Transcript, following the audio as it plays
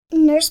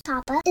Nurse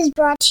Papa is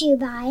brought to you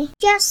by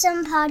Just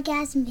Some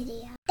Podcast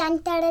Media.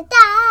 Dun, da, da,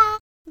 da.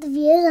 The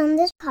views on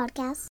this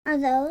podcast are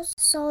those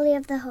solely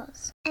of the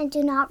host and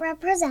do not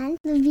represent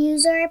the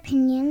views or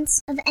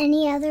opinions of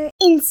any other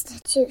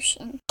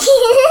institution.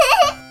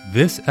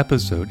 This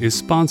episode is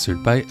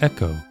sponsored by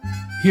Echo.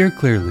 Hear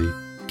clearly,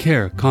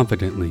 care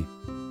confidently.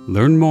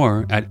 Learn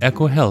more at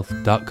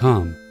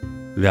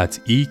echohealth.com. That's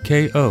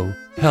EKO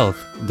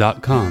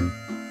health.com.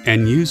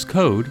 And use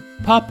code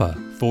PAPA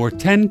for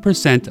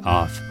 10%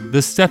 off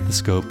the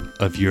stethoscope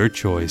of your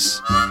choice.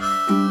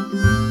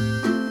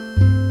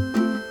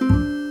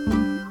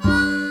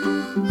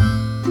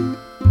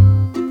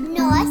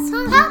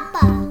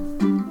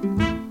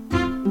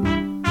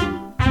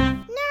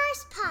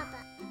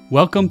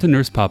 Welcome to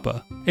Nurse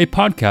Papa, a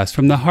podcast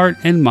from the heart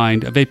and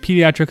mind of a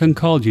pediatric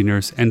oncology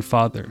nurse and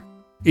father.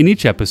 In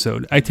each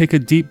episode, I take a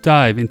deep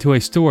dive into a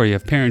story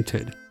of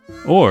parenthood,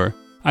 or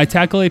I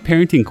tackle a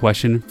parenting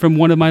question from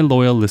one of my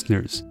loyal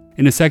listeners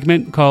in a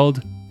segment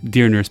called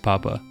Dear Nurse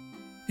Papa.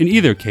 In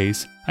either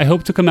case, I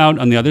hope to come out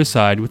on the other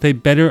side with a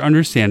better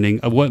understanding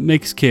of what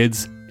makes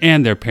kids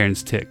and their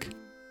parents tick.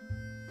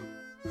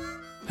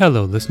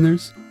 Hello,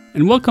 listeners,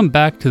 and welcome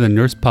back to the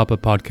Nurse Papa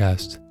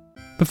podcast.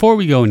 Before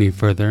we go any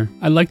further,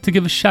 I'd like to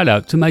give a shout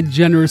out to my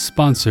generous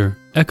sponsor,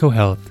 Echo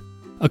Health,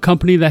 a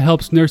company that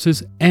helps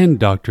nurses and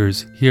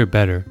doctors hear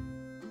better.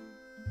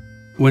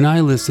 When I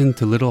listen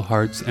to Little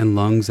Hearts and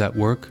Lungs at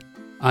work,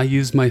 I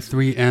use my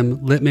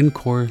 3M Littmann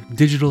Core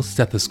digital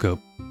stethoscope,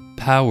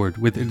 powered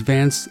with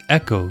advanced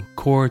Echo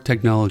Core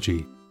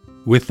technology.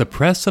 With the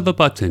press of a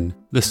button,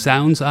 the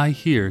sounds I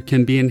hear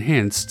can be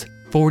enhanced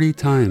 40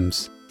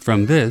 times,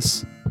 from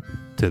this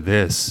to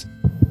this.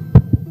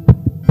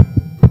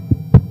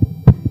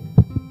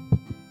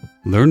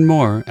 Learn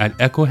more at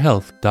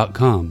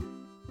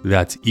echohealth.com.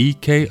 That's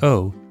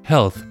EKO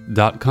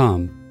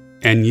health.com.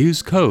 And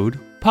use code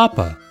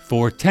PAPA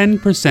for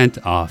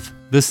 10% off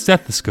the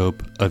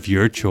stethoscope of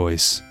your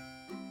choice.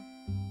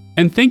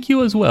 And thank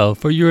you as well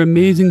for your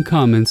amazing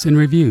comments and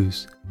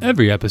reviews.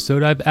 Every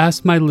episode I've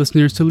asked my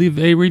listeners to leave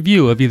a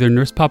review of either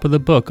Nurse Papa the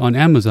book on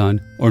Amazon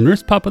or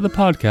Nurse Papa the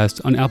podcast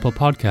on Apple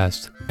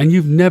Podcasts, and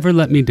you've never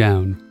let me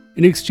down.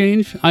 In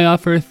exchange, I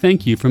offer a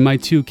thank you from my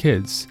 2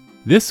 kids.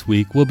 This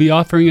week, we'll be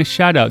offering a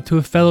shout out to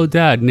a fellow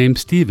dad named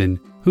Steven,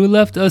 who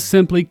left a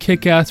simply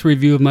kick-ass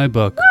review of my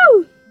book.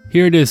 Woo!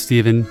 Here it is,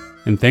 Steven,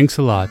 and thanks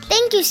a lot.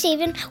 Thank you,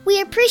 Steven.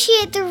 We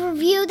appreciate the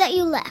review that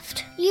you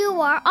left. You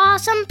are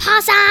awesome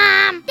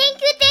possum!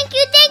 Thank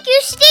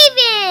you,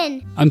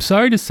 Steven! I'm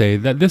sorry to say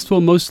that this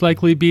will most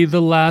likely be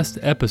the last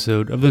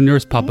episode of the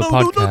Nurse Papa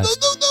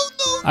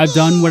podcast. I've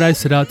done what I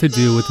set out to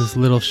do with this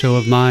little show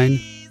of mine,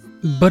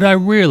 but I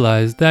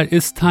realized that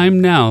it's time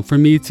now for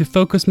me to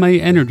focus my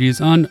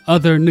energies on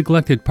other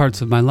neglected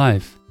parts of my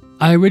life.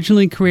 I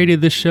originally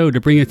created this show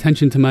to bring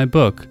attention to my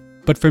book,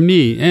 but for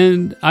me,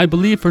 and I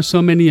believe for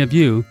so many of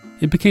you,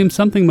 it became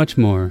something much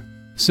more.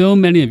 So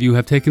many of you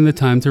have taken the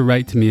time to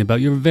write to me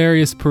about your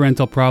various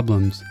parental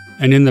problems,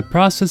 and in the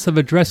process of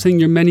addressing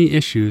your many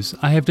issues,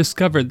 I have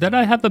discovered that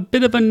I have a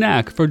bit of a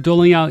knack for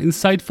doling out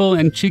insightful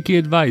and cheeky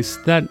advice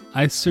that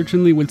I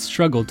certainly would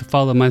struggle to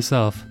follow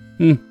myself.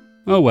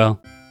 Oh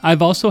well.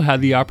 I've also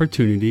had the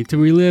opportunity to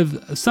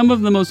relive some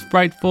of the most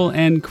frightful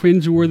and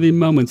cringeworthy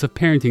moments of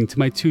parenting to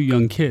my 2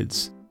 young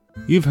kids.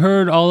 You've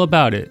heard all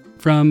about it,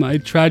 from a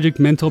tragic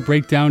mental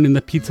breakdown in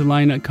the pizza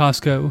line at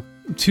Costco,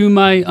 to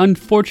my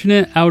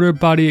unfortunate outer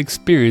body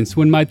experience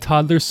when my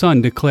toddler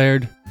son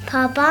declared,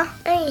 Papa,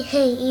 I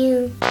hate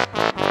you.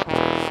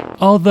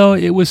 Although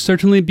it was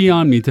certainly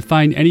beyond me to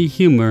find any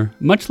humor,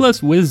 much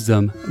less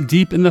wisdom,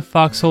 deep in the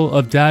foxhole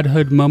of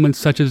dadhood moments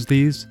such as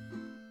these,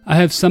 I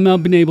have somehow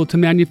been able to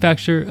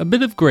manufacture a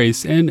bit of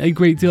grace and a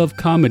great deal of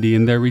comedy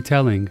in their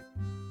retelling.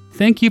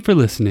 Thank you for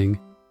listening,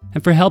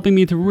 and for helping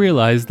me to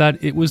realize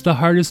that it was the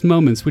hardest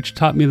moments which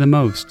taught me the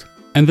most,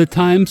 and the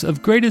times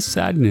of greatest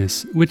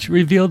sadness which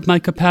revealed my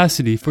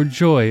capacity for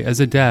joy as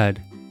a dad.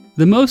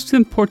 The most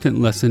important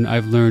lesson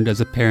I've learned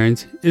as a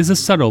parent is a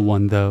subtle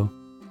one, though.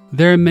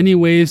 There are many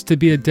ways to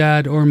be a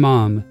dad or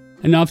mom,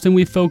 and often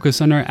we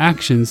focus on our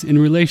actions in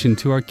relation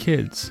to our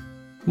kids.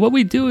 What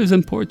we do is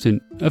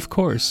important, of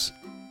course,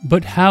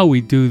 but how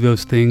we do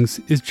those things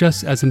is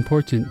just as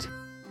important.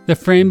 The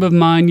frame of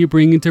mind you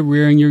bring into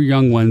rearing your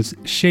young ones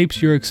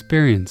shapes your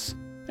experience,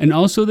 and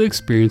also the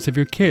experience of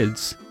your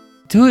kids.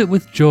 Do it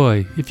with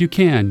joy if you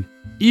can,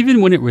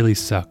 even when it really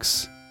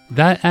sucks.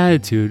 That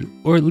attitude,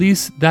 or at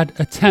least that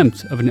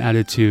attempt of an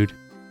attitude,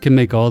 can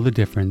make all the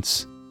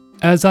difference.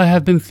 As I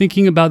have been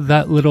thinking about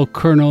that little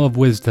kernel of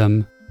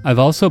wisdom, I've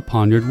also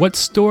pondered what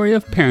story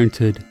of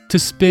parenthood to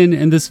spin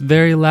in this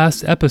very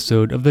last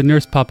episode of the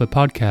Nurse Papa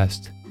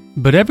podcast.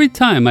 But every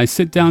time I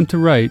sit down to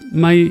write,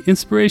 my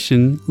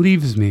inspiration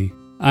leaves me.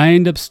 I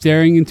end up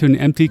staring into an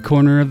empty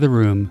corner of the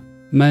room,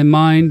 my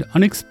mind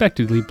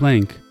unexpectedly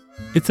blank.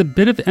 It's a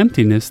bit of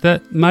emptiness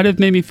that might have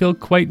made me feel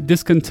quite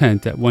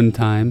discontent at one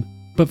time,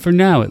 but for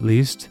now at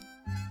least,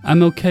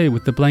 I'm okay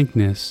with the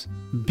blankness.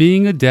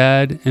 Being a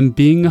dad and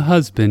being a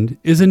husband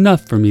is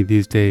enough for me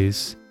these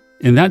days.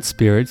 In that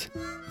spirit,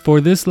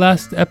 for this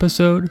last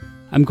episode,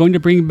 I'm going to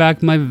bring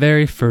back my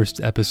very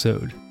first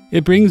episode.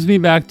 It brings me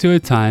back to a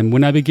time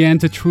when I began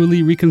to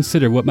truly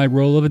reconsider what my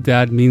role of a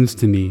dad means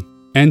to me,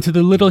 and to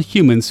the little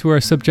humans who are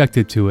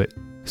subjected to it.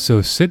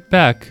 So sit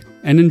back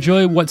and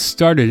enjoy what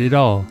started it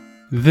all.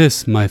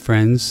 This, my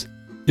friends,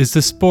 is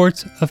the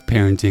sport of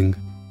parenting.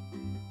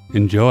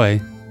 Enjoy.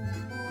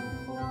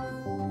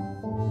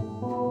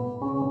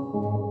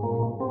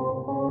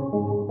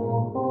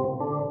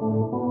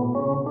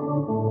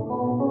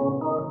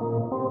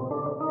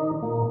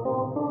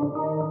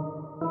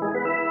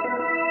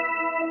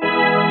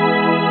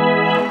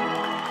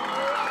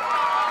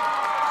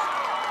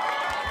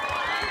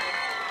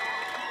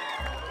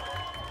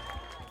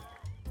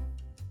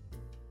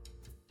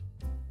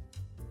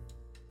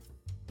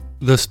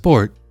 The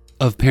sport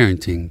of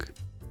parenting.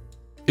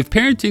 If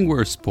parenting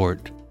were a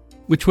sport,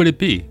 which would it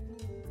be?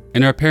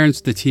 And are parents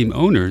the team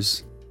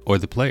owners or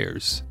the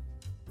players?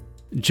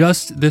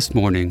 Just this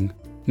morning,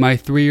 my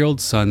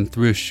 3-year-old son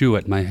threw a shoe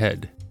at my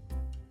head.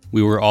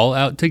 We were all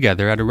out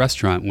together at a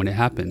restaurant when it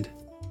happened.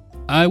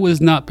 I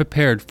was not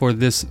prepared for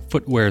this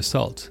footwear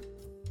assault,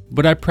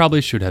 but I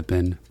probably should have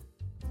been.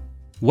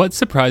 What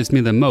surprised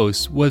me the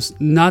most was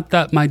not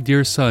that my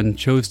dear son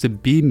chose to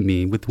beam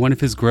me with one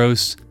of his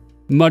gross,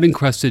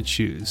 mud-encrusted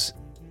shoes,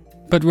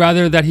 but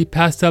rather that he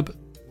passed up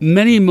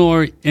many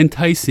more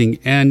enticing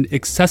and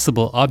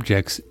accessible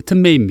objects to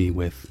maim me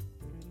with.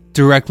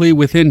 Directly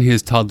within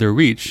his toddler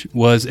reach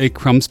was a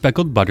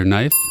crumb-speckled butter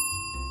knife,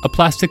 a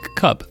plastic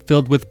cup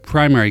filled with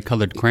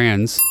primary-colored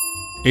crayons,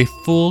 a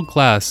full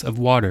glass of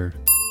water,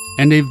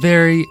 and a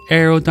very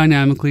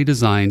aerodynamically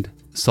designed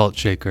salt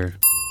shaker.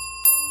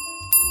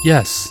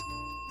 Yes,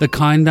 the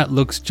kind that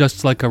looks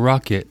just like a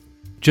rocket,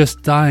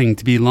 just dying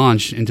to be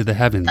launched into the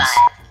heavens.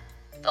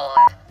 4,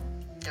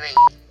 3,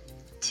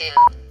 2,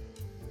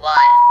 1,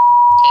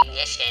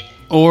 ignition.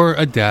 Or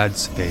a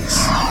dad's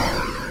face.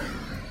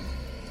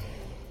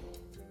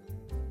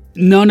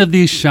 None of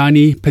these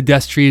shiny,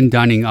 pedestrian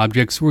dining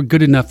objects were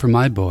good enough for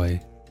my boy.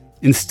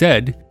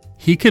 Instead,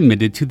 he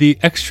committed to the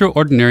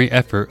extraordinary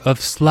effort of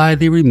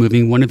slyly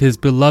removing one of his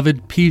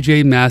beloved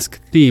PJ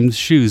Masks-themed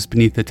shoes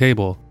beneath the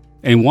table,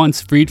 and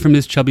once freed from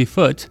his chubby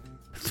foot,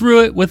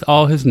 threw it with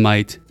all his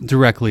might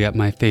directly at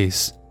my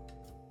face.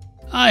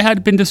 I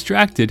had been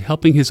distracted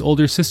helping his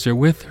older sister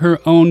with her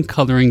own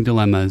coloring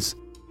dilemmas,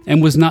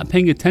 and was not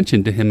paying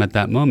attention to him at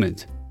that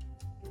moment.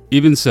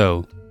 Even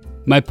so,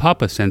 my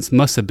papa sense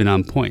must have been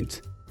on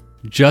point.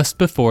 Just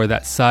before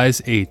that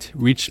size 8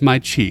 reached my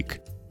cheek,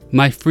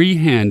 my free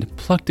hand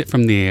plucked it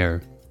from the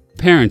air.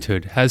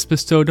 Parenthood has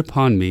bestowed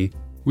upon me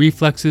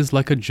reflexes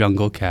like a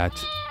jungle cat.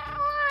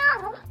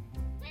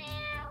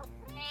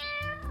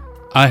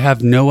 I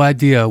have no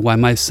idea why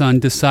my son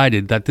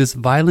decided that this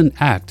violent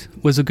act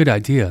was a good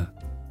idea.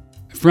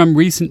 From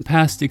recent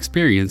past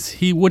experience,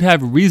 he would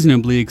have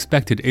reasonably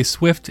expected a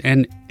swift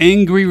and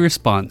angry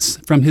response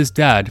from his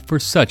dad for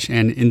such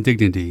an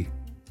indignity.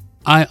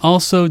 I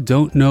also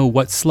don't know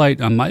what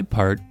slight on my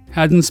part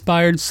had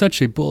inspired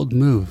such a bold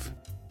move.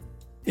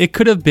 It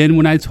could have been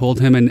when I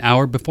told him an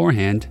hour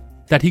beforehand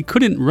that he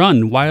couldn't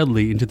run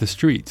wildly into the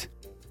street,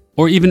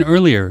 or even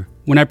earlier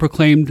when I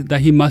proclaimed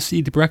that he must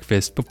eat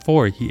breakfast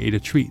before he ate a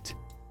treat.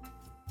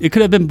 It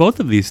could have been both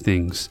of these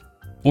things,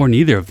 or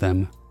neither of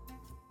them.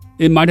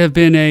 It might have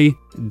been a,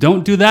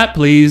 "Don't do that,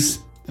 please,"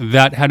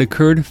 that had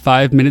occurred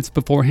 5 minutes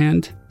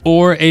beforehand,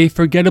 or a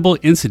forgettable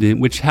incident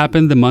which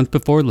happened the month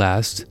before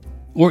last,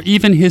 or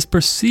even his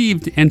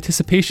perceived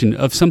anticipation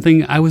of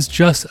something I was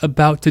just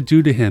about to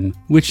do to him,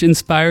 which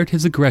inspired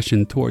his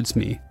aggression towards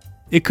me.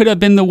 It could have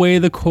been the way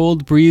the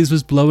cold breeze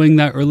was blowing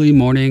that early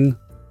morning,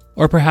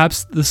 or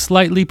perhaps the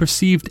slightly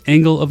perceived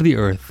angle of the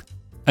earth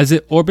as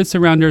it orbits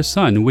around our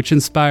sun which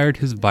inspired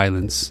his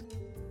violence.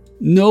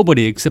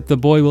 Nobody except the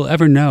boy will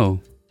ever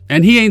know.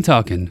 And he ain't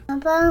talking.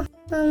 Papa,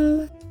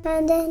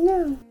 I don't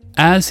know.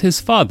 As his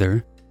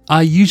father,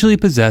 I usually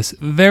possess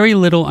very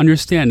little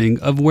understanding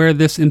of where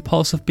this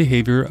impulsive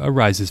behavior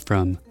arises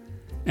from,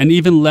 and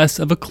even less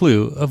of a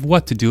clue of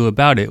what to do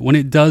about it when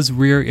it does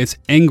rear its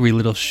angry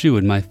little shoe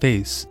in my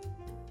face.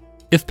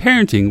 If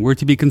parenting were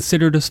to be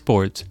considered a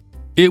sport,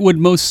 it would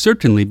most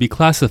certainly be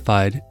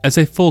classified as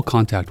a full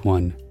contact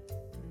one.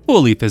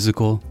 Fully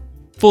physical,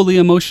 fully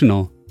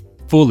emotional,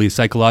 fully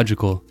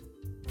psychological,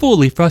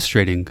 fully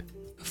frustrating,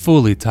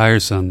 fully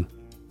tiresome,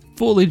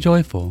 fully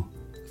joyful,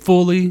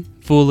 fully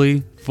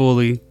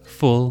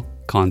full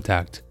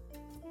contact.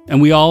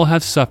 And we all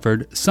have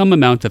suffered some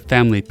amount of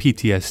family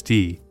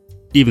PTSD,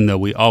 even though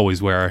we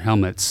always wear our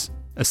helmets,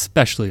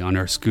 especially on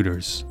our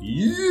scooters.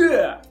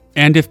 Yeah!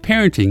 And if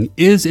parenting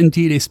is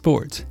indeed a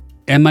sport,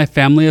 and my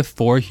family of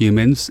 4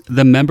 humans,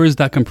 the members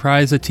that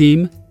comprise a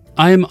team,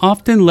 I am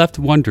often left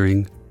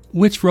wondering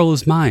which role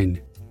is mine,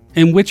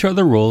 and which are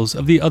the roles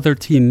of the other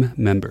team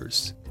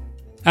members.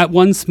 At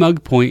one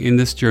smug point in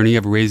this journey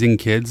of raising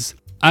kids,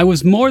 I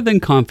was more than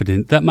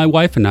confident that my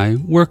wife and I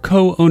were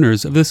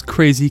co-owners of this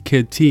crazy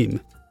kid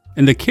team,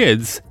 and the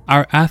kids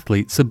our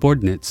athlete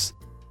subordinates.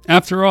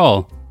 After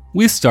all,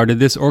 we started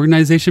this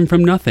organization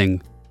from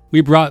nothing.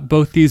 We brought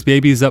both these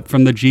babies up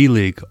from the G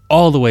League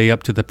all the way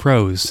up to the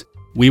pros,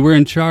 We were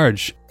in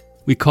charge.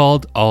 We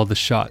called all the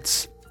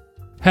shots.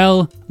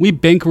 Hell, we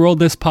bankrolled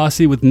this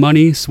posse with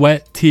money,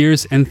 sweat,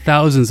 tears, and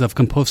thousands of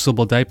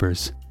compostable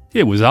diapers.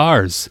 It was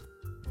ours.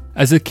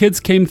 As the kids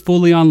came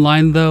fully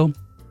online, though,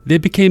 they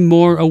became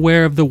more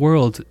aware of the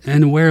world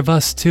and aware of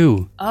us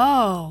too.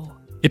 Oh.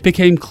 It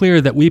became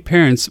clear that we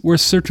parents were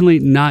certainly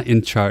not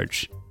in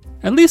charge,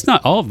 at least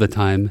not all of the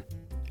time,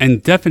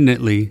 and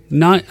definitely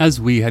not as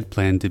we had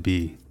planned to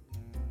be.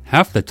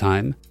 Half the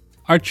time,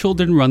 our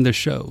children run the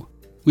show.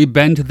 We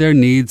bend to their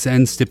needs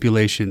and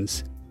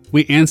stipulations.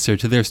 We answer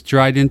to their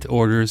strident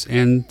orders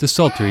and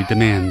desultory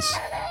demands.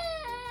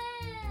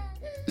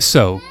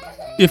 So,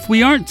 if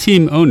we aren't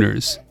team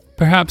owners,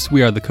 perhaps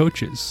we are the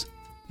coaches.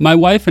 My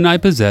wife and I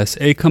possess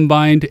a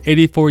combined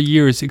 84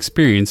 years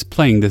experience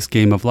playing this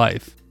game of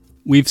life.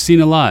 We've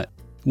seen a lot.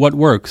 What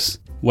works,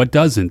 what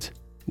doesn't,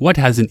 what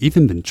hasn't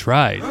even been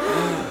tried.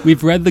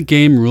 We've read the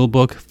game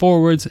rulebook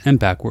forwards and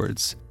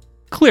backwards.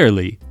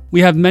 Clearly,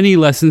 we have many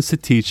lessons to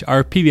teach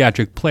our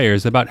pediatric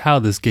players about how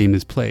this game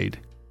is played.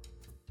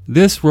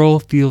 This role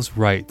feels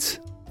right.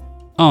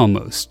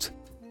 Almost.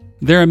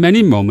 There are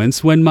many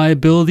moments when my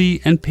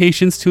ability and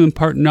patience to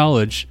impart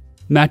knowledge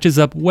matches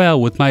up well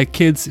with my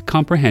kids'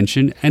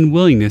 comprehension and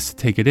willingness to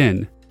take it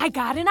in. I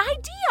got an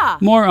idea!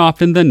 More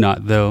often than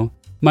not, though,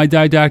 my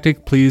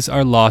didactic pleas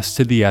are lost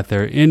to the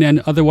ether in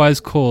an otherwise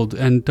cold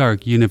and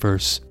dark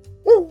universe.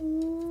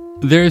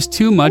 There is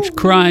too much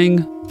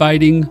crying,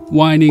 fighting,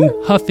 whining,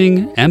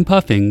 huffing, and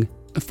puffing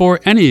for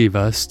any of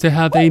us to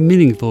have a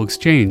meaningful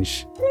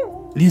exchange.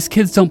 These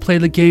kids don't play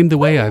the game the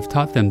way I've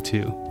taught them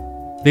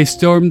to. They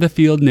storm the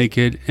field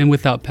naked and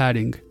without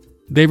padding.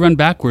 They run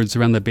backwards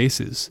around the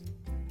bases.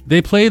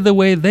 They play the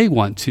way they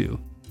want to,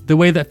 the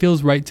way that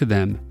feels right to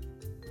them.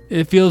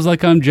 It feels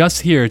like I'm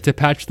just here to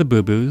patch the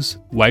boo-boos,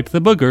 wipe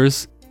the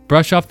boogers,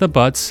 brush off the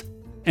butts,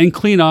 and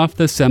clean off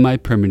the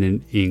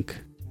semi-permanent ink.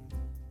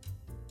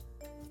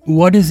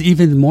 What is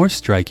even more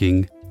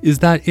striking is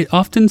that it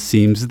often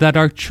seems that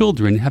our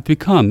children have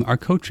become our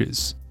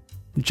coaches.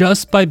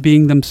 Just by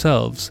being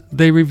themselves,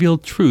 they reveal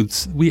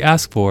truths we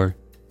ask for,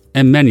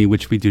 and many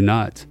which we do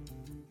not.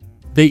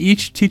 They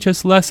each teach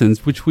us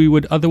lessons which we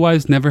would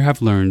otherwise never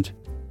have learned,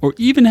 or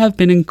even have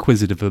been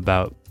inquisitive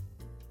about.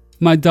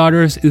 My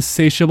daughter's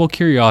insatiable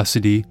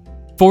curiosity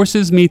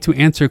forces me to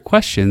answer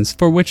questions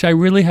for which I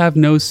really have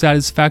no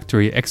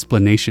satisfactory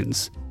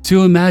explanations,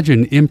 to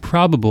imagine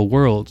improbable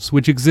worlds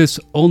which exist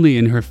only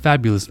in her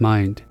fabulous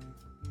mind.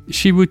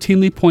 She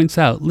routinely points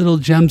out little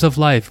gems of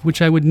life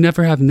which I would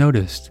never have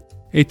noticed.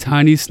 A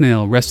tiny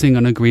snail resting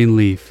on a green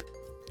leaf,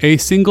 a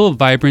single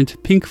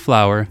vibrant pink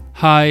flower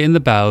high in the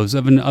boughs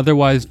of an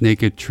otherwise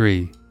naked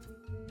tree.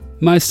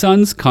 My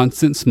son's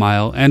constant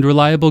smile and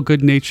reliable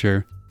good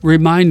nature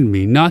remind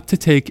me not to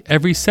take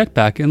every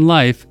setback in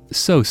life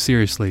so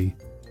seriously,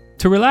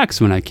 to relax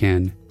when I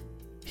can.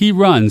 He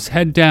runs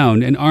head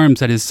down and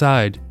arms at his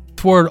side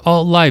toward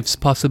all life's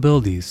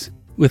possibilities,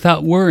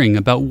 without worrying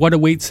about what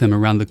awaits him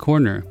around the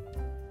corner.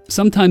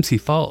 Sometimes he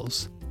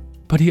falls,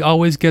 but he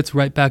always gets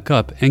right back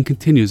up and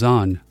continues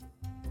on.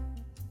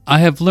 I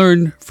have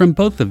learned from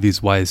both of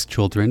these wise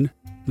children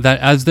that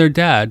as their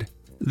dad,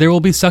 there will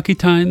be sucky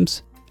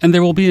times and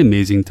there will be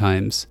amazing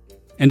times,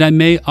 and I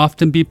may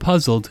often be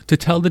puzzled to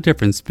tell the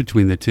difference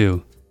between the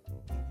two.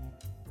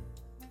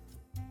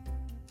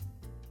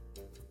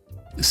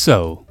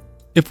 So,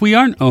 if we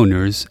aren't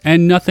owners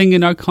and nothing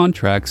in our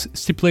contracts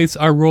stipulates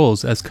our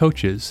roles as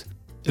coaches,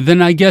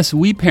 then I guess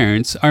we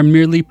parents are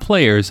merely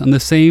players on the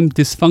same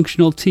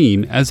dysfunctional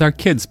team as our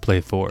kids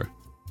play for,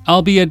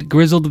 albeit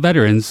grizzled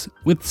veterans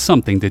with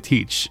something to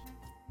teach.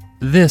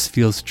 This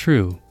feels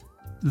true.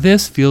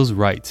 This feels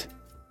right.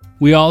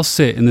 We all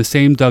sit in the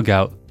same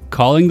dugout,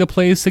 calling the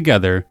plays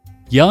together,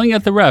 yelling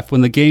at the ref when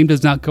the game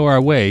does not go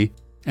our way,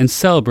 and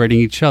celebrating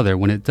each other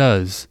when it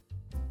does.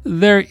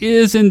 There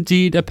is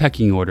indeed a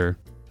pecking order.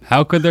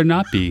 How could there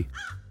not be?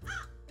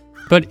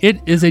 But it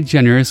is a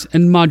generous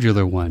and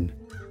modular one.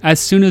 As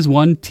soon as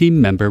one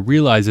team member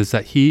realizes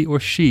that he or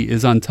she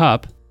is on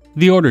top,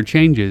 the order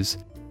changes,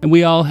 and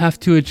we all have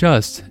to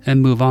adjust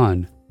and move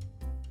on.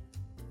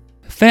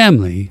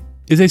 Family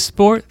is a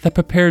sport that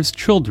prepares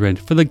children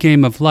for the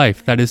game of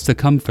life that is to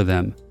come for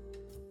them.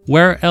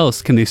 Where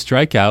else can they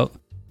strike out,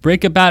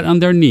 break a bat on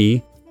their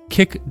knee,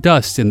 kick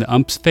dust in the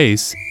ump's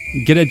face,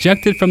 get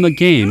ejected from the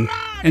game,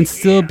 and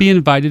still be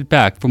invited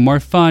back for more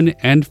fun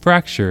and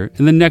fracture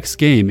in the next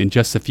game in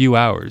just a few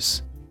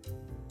hours?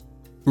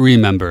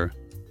 Remember,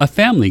 a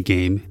family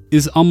game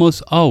is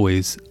almost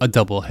always a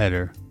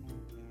doubleheader.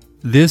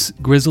 This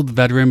grizzled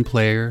veteran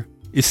player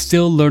is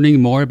still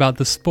learning more about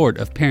the sport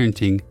of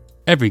parenting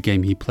every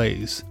game he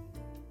plays.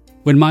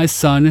 When my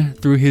son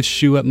threw his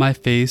shoe at my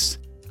face,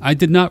 I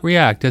did not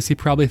react as he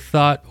probably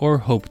thought or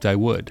hoped I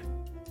would.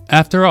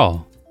 After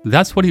all,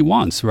 that's what he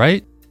wants,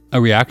 right? A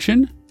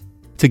reaction?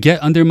 To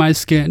get under my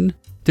skin,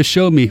 to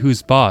show me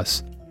who's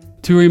boss,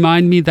 to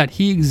remind me that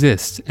he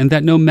exists and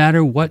that no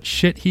matter what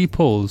shit he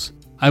pulls,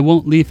 I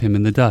won't leave him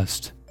in the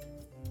dust.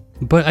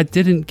 But I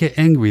didn't get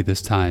angry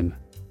this time.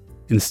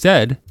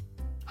 Instead,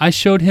 I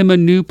showed him a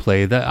new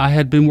play that I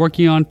had been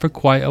working on for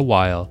quite a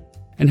while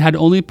and had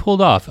only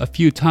pulled off a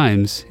few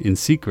times in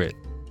secret.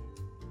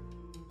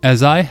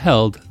 As I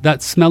held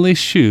that smelly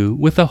shoe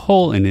with a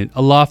hole in it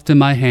aloft in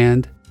my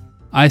hand,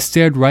 I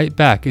stared right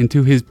back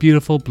into his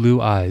beautiful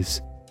blue eyes,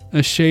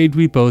 a shade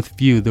we both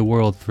view the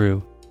world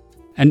through,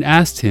 and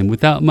asked him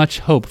without much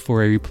hope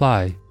for a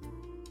reply,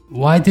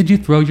 "Why did you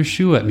throw your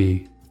shoe at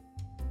me?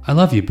 I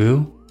love you,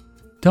 Boo.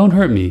 Don't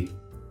hurt me.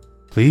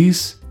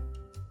 Please?"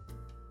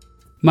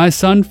 My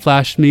son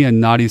flashed me a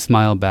naughty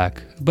smile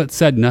back, but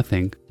said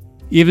nothing.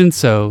 Even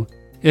so,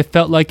 it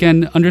felt like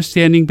an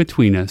understanding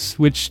between us,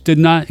 which did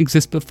not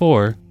exist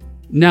before,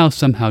 now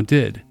somehow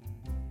did.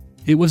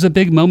 It was a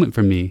big moment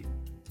for me,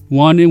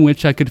 one in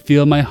which I could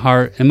feel my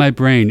heart and my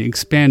brain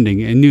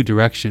expanding in new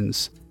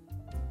directions.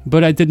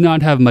 But I did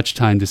not have much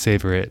time to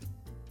savor it.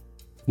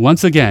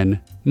 Once again,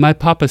 my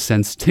papa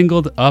sense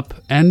tingled up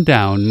and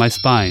down my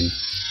spine,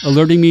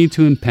 alerting me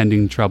to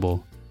impending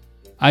trouble.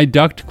 I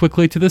ducked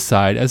quickly to the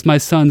side as my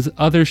son's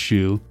other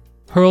shoe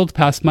hurled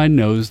past my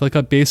nose like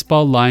a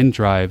baseball line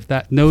drive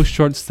that no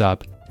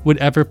shortstop would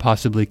ever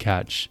possibly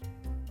catch.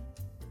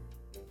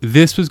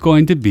 This was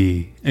going to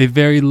be a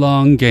very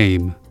long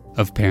game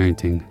of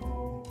parenting.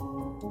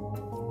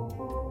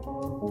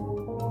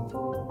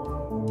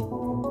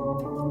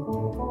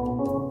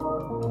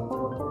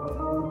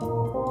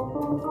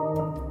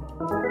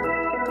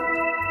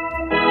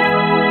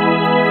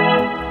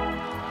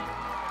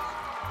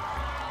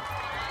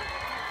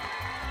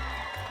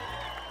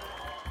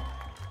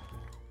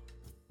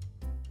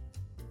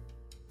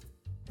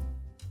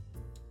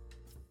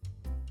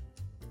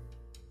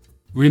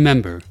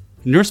 Remember,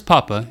 Nurse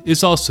Papa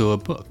is also a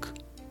book.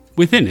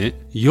 Within it,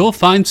 you'll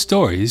find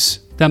stories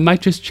that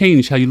might just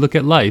change how you look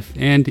at life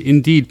and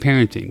indeed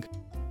parenting.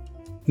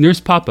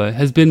 Nurse Papa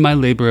has been my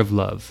labor of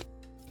love,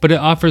 but it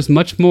offers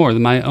much more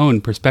than my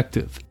own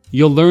perspective.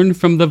 You'll learn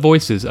from the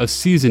voices of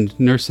seasoned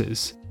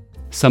nurses,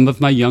 some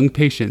of my young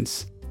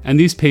patients, and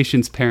these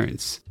patients'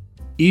 parents,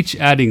 each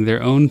adding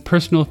their own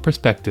personal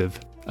perspective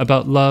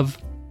about love,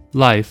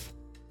 life,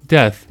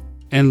 death,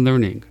 and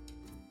learning.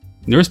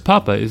 Nurse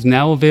Papa is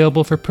now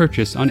available for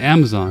purchase on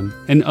Amazon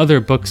and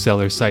other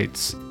bookseller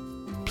sites.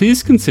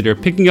 Please consider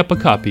picking up a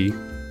copy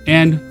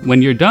and,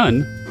 when you're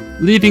done,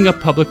 leaving a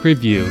public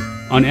review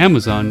on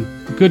Amazon,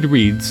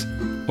 Goodreads,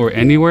 or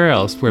anywhere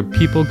else where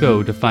people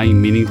go to find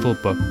meaningful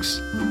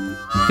books.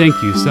 Thank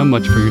you so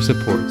much for your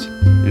support,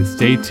 and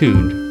stay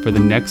tuned for the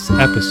next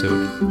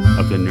episode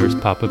of the Nurse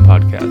Papa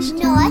Podcast.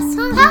 Nurse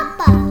Papa.